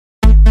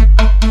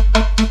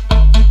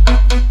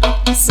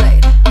Say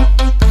it.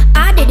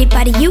 I did it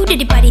party, you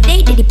did it party,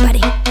 they did it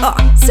party. Oh,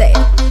 say it.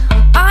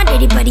 I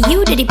did it party,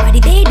 you did it party,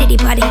 they did it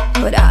party.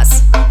 With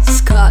us,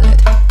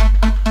 Scarlett.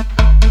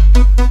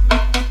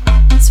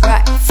 That's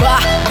right.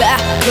 Fuck that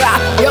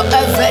crap, you're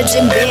a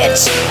virgin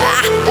bitch.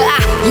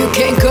 You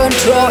can't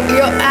control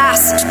your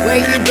ass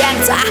when you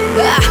dance.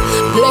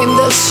 Blame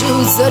the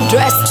shoes, the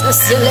dress, the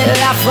silly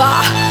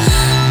lover.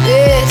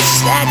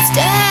 Bitch, that's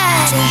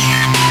dirty.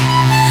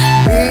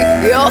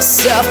 Be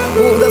yourself,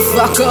 who the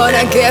fuck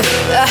gonna give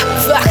a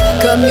fuck?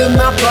 Come to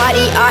my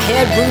party, I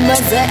hear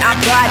rumors that I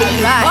party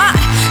hard.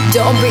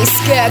 Don't be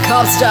scared,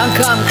 cops don't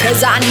come,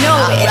 cause I know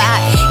it.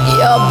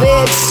 Yo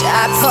bitch,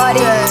 I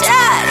party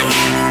dirty.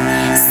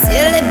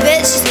 Silly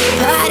bitches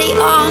party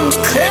on the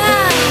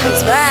club.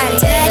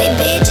 Dirty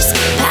bitches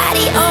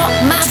party on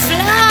my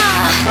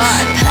floor.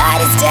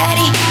 Party's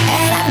dirty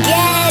and I'm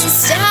getting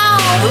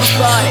stoned.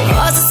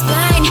 What's the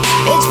spine?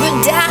 Bitch, put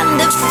down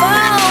the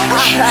phone.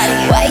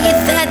 Why you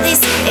thought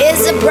this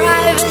is a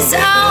private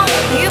zone?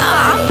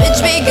 Bitch,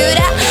 be good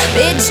at,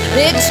 bitch,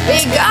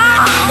 be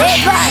gone.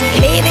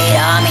 Leave it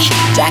on me,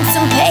 drank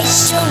some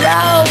passion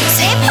rose.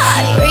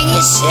 Bring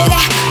your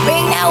sugar,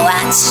 bring out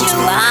what you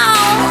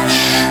want.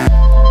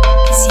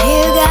 Cause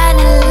you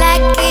gonna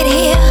like it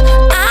here.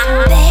 I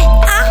bet,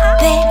 I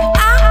bet,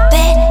 I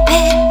bet,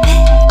 bet,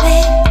 bet,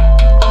 bet.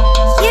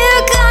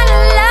 You're gonna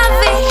love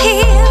it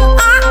here.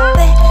 I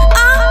bet,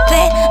 I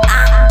bet,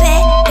 I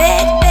bet,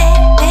 bet, bet,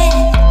 bet.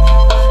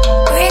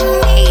 Bring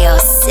me your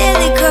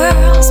silly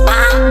girls,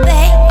 my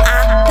babe.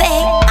 I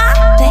bet,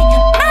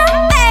 my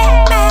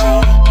baby.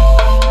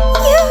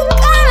 You're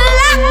gonna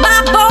like my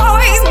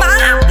boys,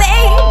 my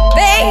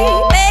baby,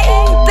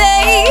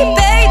 baby,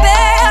 baby.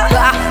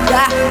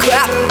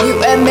 Crap, you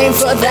ain't made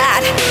for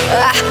that.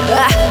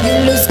 You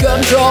lose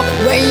control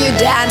when you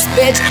dance,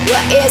 bitch.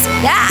 What is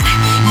that?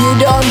 You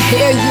don't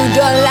hear, you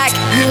don't like,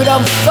 you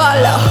don't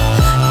follow.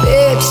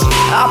 Bitch,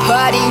 I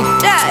party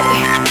dirty.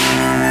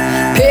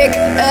 Pick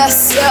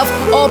yourself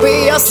or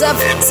be yourself.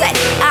 Say,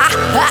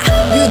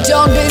 you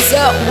don't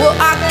deserve what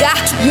I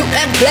got. You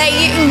ain't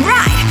playing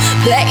right.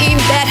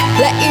 Playing bad,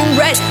 playing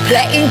red,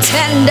 playing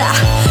tender.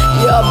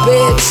 Your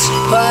bitch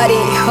party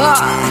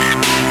hard.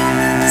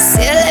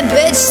 Silly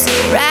bitches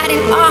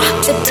riding off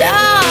the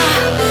door.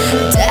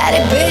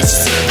 Dirty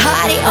bitches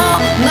party on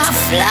my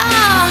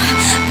floor.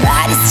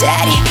 Body's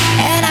dirty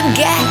and I'm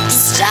getting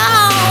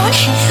stoned.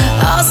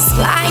 All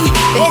flying,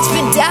 bitch,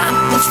 put down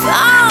the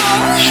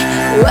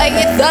phone. Why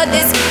you thought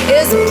this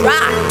is a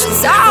private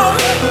zone?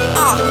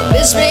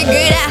 Bitch, be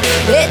good at,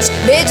 bitch,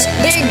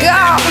 be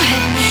gone.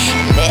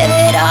 Leave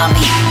it on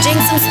me, drink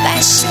some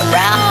special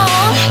rum.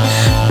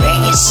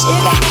 Bring your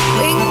sugar,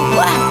 bring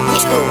what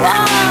you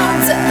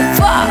want.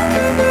 Fuck.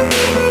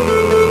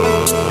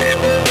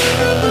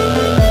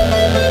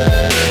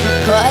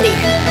 Party,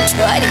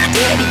 dirty.